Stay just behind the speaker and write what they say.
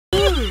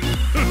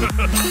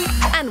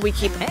And we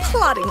keep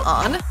plodding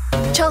on.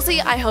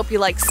 Chelsea, I hope you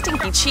like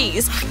stinky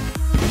cheese.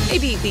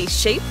 Maybe the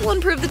shape will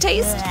improve the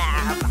taste?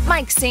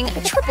 Mike seeing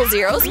triple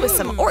zeros with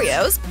some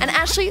Oreos. And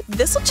Ashley,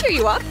 this'll cheer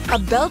you up. A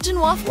Belgian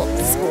waffle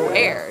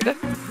squared.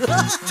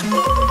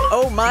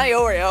 Oh my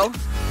Oreo.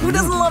 Who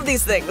doesn't love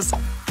these things?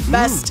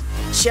 Best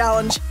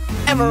challenge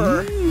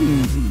ever.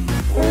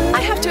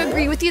 I have to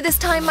agree with you this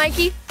time,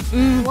 Mikey.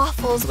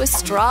 Waffles with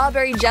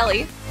strawberry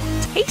jelly.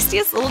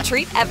 Tastiest little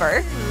treat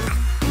ever.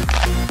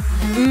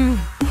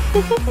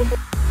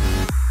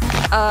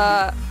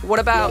 What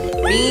about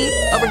me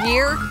over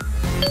here?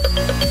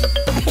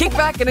 Kick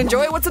back and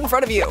enjoy what's in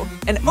front of you.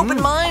 An open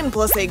mind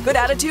plus a good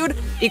attitude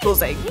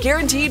equals a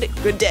guaranteed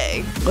good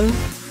day.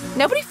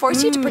 Nobody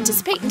forced you to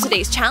participate in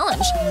today's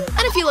challenge.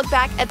 And if you look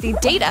back at the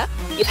data,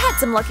 you've had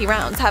some lucky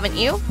rounds, haven't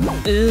you?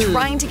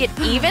 Trying to get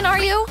even, are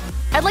you?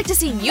 I'd like to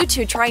see you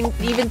two try and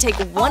even take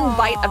one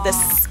bite of this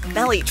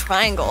smelly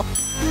triangle.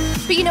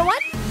 But you know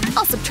what?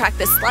 I'll subtract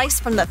this slice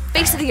from the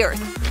face of the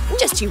earth.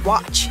 Just you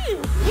watch.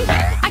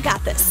 I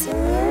got this.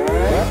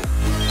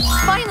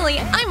 Finally,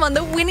 I'm on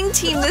the winning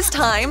team this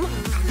time.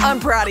 I'm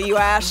proud of you,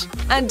 Ash.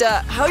 And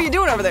how you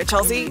doing over there,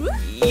 Chelsea?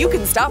 You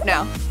can stop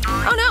now.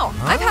 Oh no,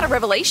 I've had a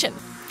revelation.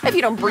 If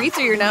you don't breathe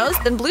through your nose,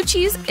 then blue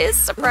cheese is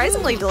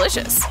surprisingly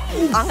delicious.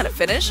 I'm gonna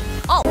finish.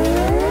 Oh.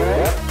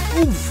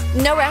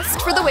 No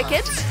rest for the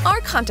wicked. Our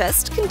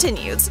contest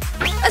continues.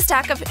 A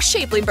stack of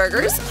shapely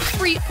burgers,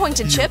 3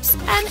 pointed chips,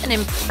 and an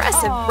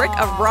impressive brick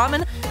of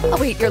ramen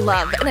await your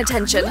love and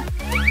attention.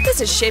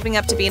 This is shaping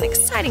up to be an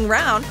exciting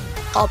round.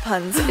 All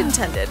puns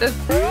intended.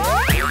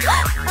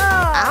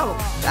 Ow,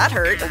 that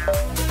hurt.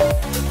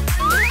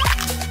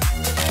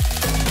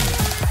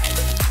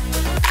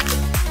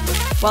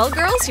 Well,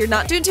 girls, you're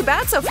not doing too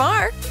bad so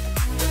far.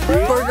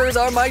 Burgers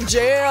are my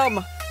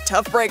jam.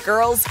 Tough break,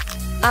 girls.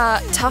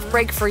 Tough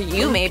break for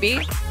you, maybe.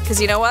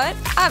 Because you know what?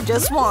 I've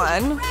just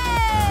won.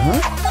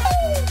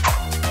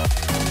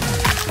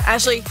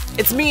 Ashley,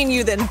 it's me and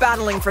you then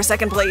battling for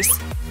second place.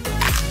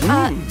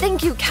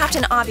 Thank you,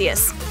 Captain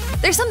Obvious.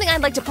 There's something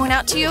I'd like to point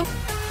out to you.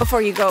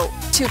 Before you go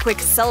too quick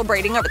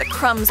celebrating over the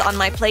crumbs on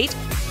my plate,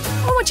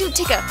 I want you to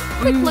take a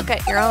quick look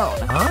at your own.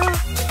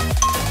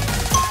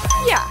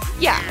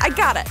 Yeah, I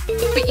got it.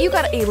 But you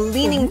got a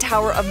leaning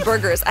tower of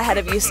burgers ahead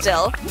of you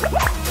still.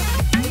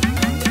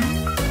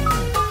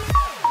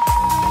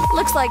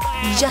 Looks like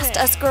just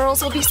us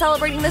girls will be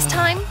celebrating this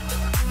time.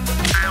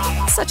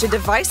 Such a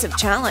divisive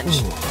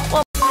challenge.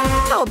 Well,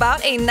 how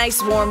about a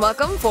nice warm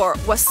welcome for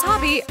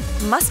wasabi,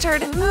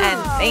 mustard,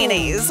 and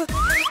mayonnaise?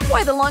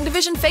 Why the long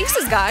division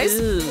faces, guys?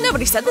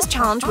 Nobody said this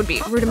challenge would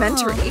be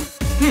rudimentary.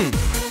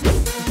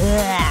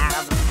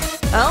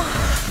 Well,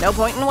 no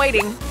point in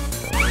waiting.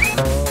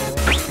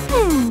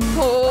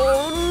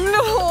 Oh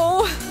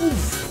no!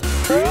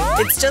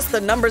 It's just the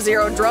number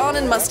 0 drawn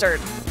in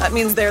mustard. That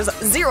means there's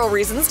 0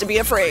 reasons to be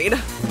afraid.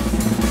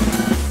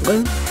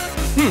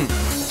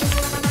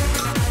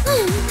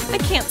 I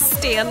can't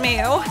stand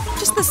mayo.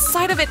 Just the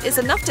sight of it is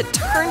enough to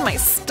turn my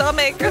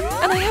stomach.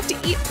 And I have to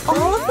eat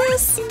all of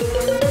this?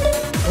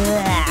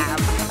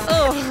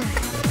 Ugh.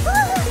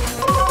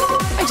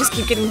 I just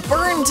keep getting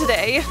burned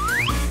today.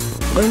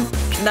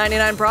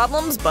 99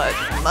 problems, but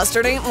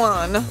mustard ain't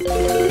one.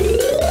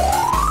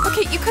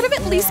 Okay, you could have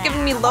at least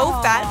given me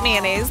low-fat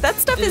mayonnaise. That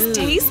stuff is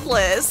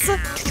tasteless.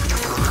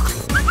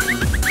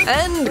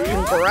 And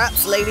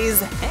congrats,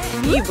 ladies.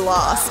 You've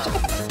lost.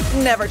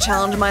 Never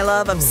challenge my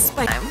love of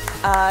spice.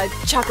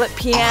 Chocolate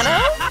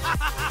piano?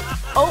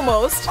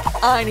 Almost.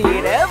 I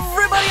need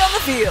everybody on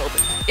the field.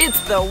 It's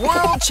the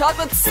World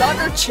Chocolate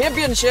Soccer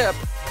Championship.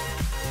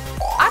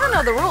 I don't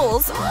know the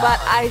rules, but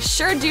I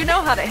sure do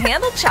know how to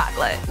handle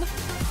chocolate.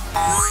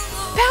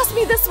 Pass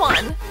me this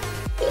one.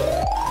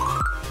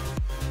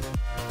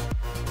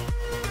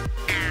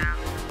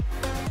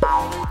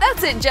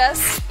 That's it,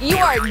 Jess. You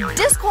are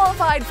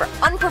disqualified for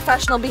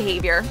unprofessional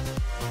behavior.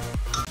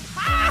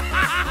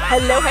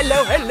 Hello,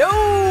 hello,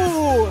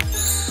 hello!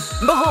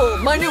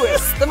 Behold, my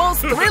newest, the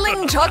most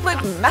thrilling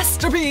chocolate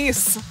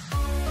masterpiece.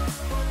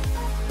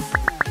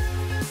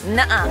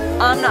 Nuh-uh,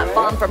 I'm not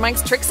falling for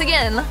Mike's tricks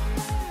again.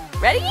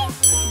 Ready?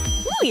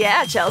 Ooh,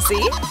 yeah,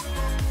 Chelsea.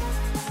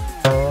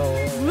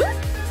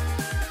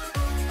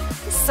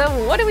 So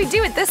what do we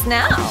do with this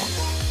now?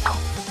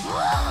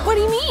 What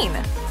do you mean?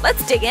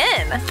 Let's dig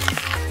in.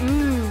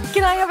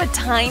 Can I have a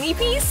tiny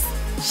piece?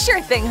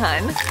 Sure thing,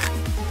 hun.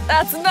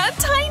 That's not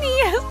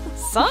tiny.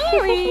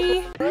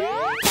 Sorry.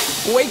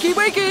 Wakey,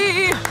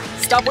 wakey!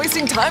 Stop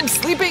wasting time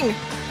sleeping,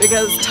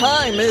 because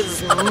time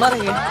is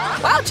money.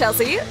 Wow,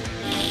 Chelsea.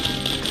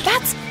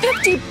 That's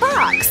 $50.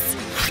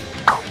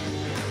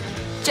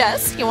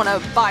 Jess, you want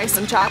to buy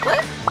some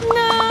chocolate?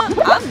 Nah,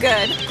 I'm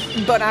good.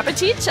 Bon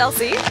appetit,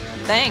 Chelsea.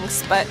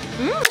 Thanks, but…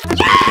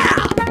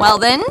 Well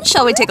then,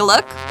 shall we take a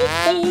look?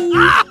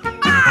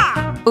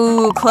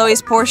 Ooh,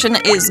 Chloe's portion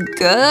is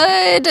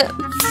good.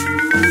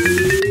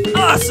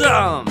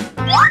 Awesome!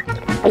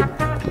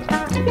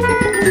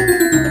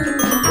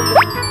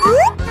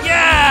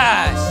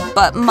 Yes!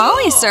 But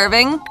Molly's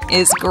serving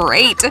is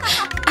great.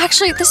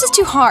 Actually, this is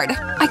too hard.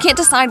 I can't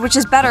decide which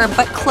is better,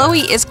 but Chloe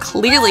is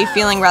clearly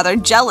feeling rather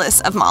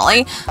jealous of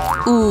Molly.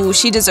 Ooh,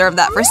 she deserved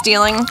that for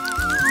stealing.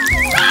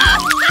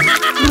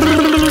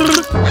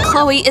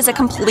 Chloe is a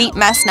complete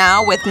mess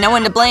now, with no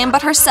one to blame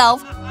but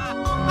herself.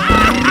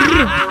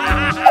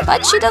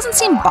 But she doesn't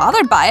seem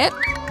bothered by it.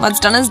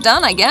 What's done is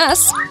done, I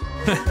guess.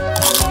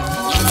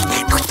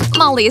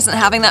 Molly isn't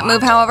having that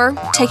move, however.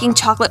 Taking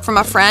chocolate from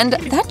a friend,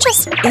 that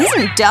just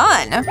isn't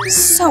done.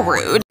 So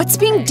rude. What's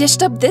being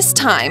dished up this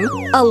time?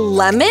 A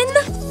lemon?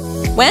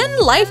 When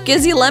life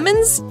gives you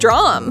lemons,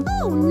 draw 'em.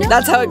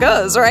 That's how it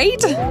goes, right?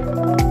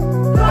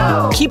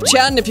 Keep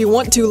chatting if you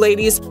want to,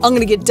 ladies. I'm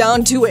gonna get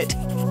down to it.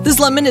 This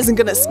lemon isn't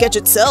gonna sketch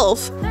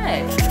itself.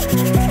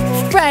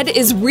 Fred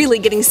is really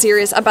getting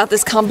serious about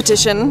this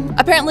competition.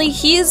 Apparently,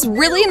 he's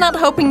really not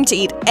hoping to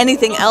eat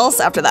anything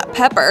else after that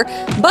pepper,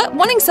 but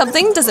wanting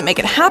something doesn't make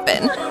it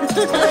happen.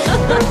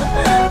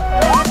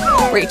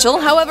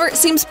 Rachel, however,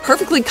 seems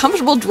perfectly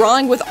comfortable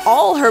drawing with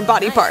all her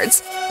body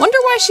parts. Wonder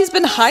why she's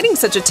been hiding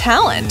such a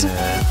talent.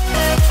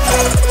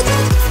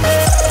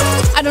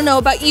 I don't know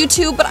about you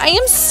two, but I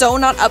am so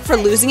not up for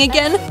losing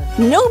again.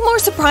 No more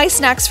surprise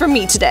snacks for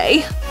me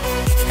today.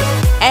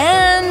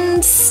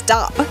 And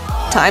stop.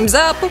 Time's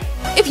up.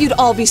 If you'd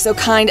all be so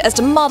kind as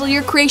to model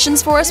your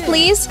creations for us,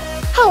 please.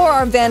 How are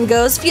our Van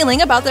Goghs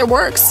feeling about their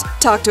works?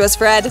 Talk to us,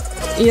 Fred.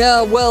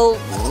 Yeah, well,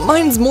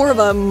 mine's more of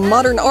a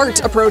modern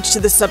art approach to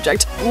this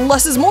subject.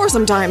 Less is more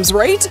sometimes,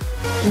 right?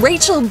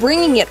 Rachel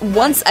bringing it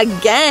once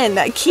again.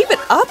 Keep it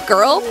up,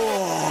 girl.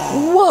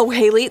 Whoa,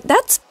 Haley,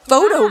 that's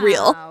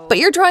photoreal. But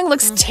your drawing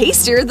looks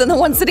tastier than the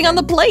one sitting on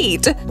the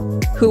plate.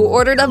 Who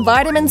ordered a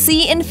vitamin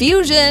C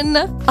infusion?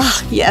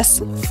 Ah,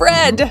 yes,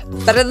 Fred.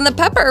 Better than the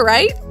pepper,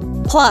 right?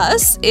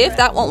 Plus, if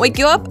that won't wake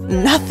you up,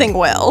 nothing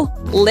will.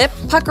 Lip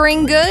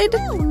puckering good?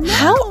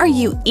 How are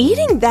you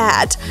eating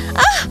that?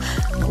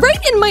 Ah, right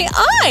in my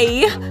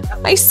eye!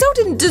 I so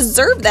didn't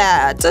deserve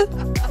that.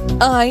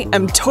 I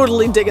am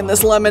totally digging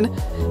this lemon.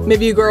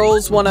 Maybe you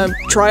girls want to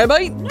try a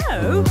bite?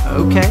 No.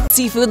 Okay.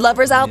 Seafood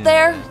lovers out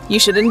there, you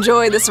should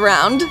enjoy this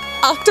round.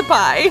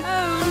 Octopi.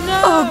 Oh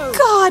no. Oh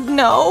God,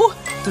 no.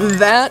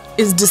 That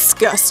is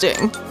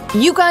disgusting.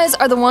 You guys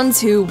are the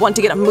ones who want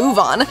to get a move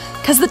on,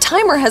 because the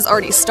timer has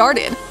already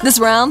started. This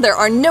round, there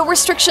are no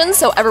restrictions,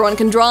 so everyone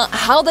can draw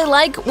how they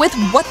like with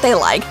what they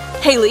like.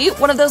 Haley,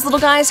 one of those little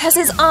guys, has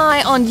his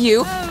eye on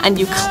you, and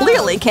you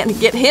clearly can't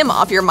get him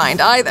off your mind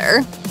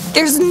either.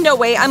 There's no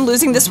way I'm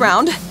losing this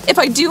round. If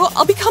I do,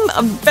 I'll become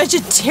a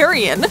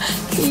vegetarian.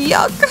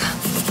 Yuck.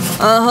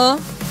 Uh-huh.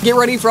 Get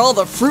ready for all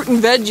the fruit and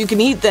veg you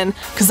can eat then,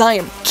 because I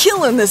am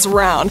killing this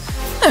round.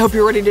 I hope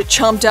you're ready to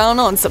chomp down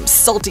on some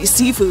salty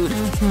seafood.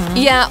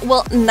 Yeah,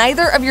 well,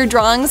 neither of your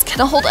drawings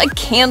can hold a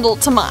candle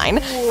to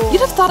mine. You'd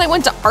have thought I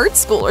went to art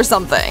school or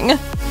something.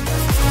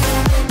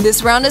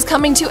 This round is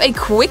coming to a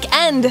quick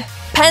end.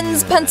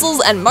 Pens,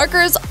 pencils, and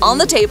markers on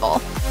the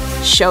table.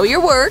 Show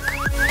your work.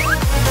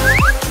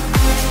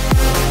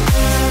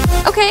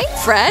 Okay,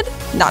 Fred,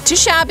 not too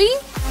shabby.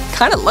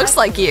 Kinda looks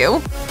like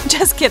you.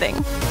 Just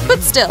kidding. But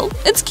still,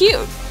 it's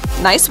cute.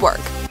 Nice work.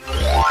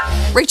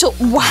 Rachel,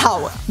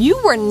 wow, you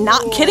were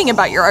not kidding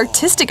about your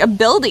artistic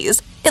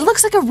abilities. It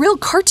looks like a real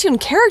cartoon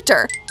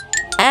character.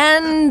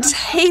 And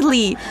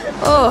Haley,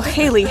 oh,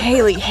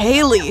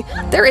 Haley.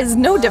 There is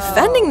no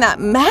defending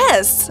that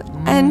mess.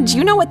 And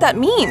you know what that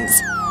means.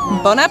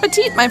 Bon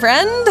appetit, my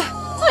friend.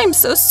 I'm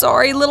so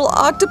sorry, little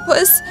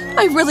octopus.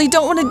 I really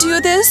don't want to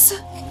do this.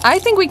 I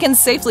think we can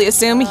safely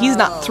assume he's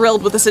not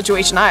thrilled with the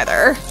situation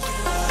either.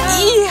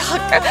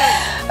 Yuck.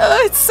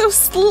 It's so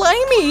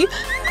slimy.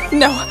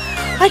 No,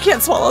 I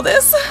can't swallow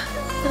this.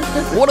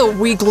 What a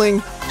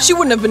weakling. She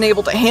wouldn't have been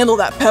able to handle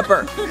that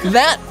pepper.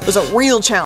 That was a real challenge.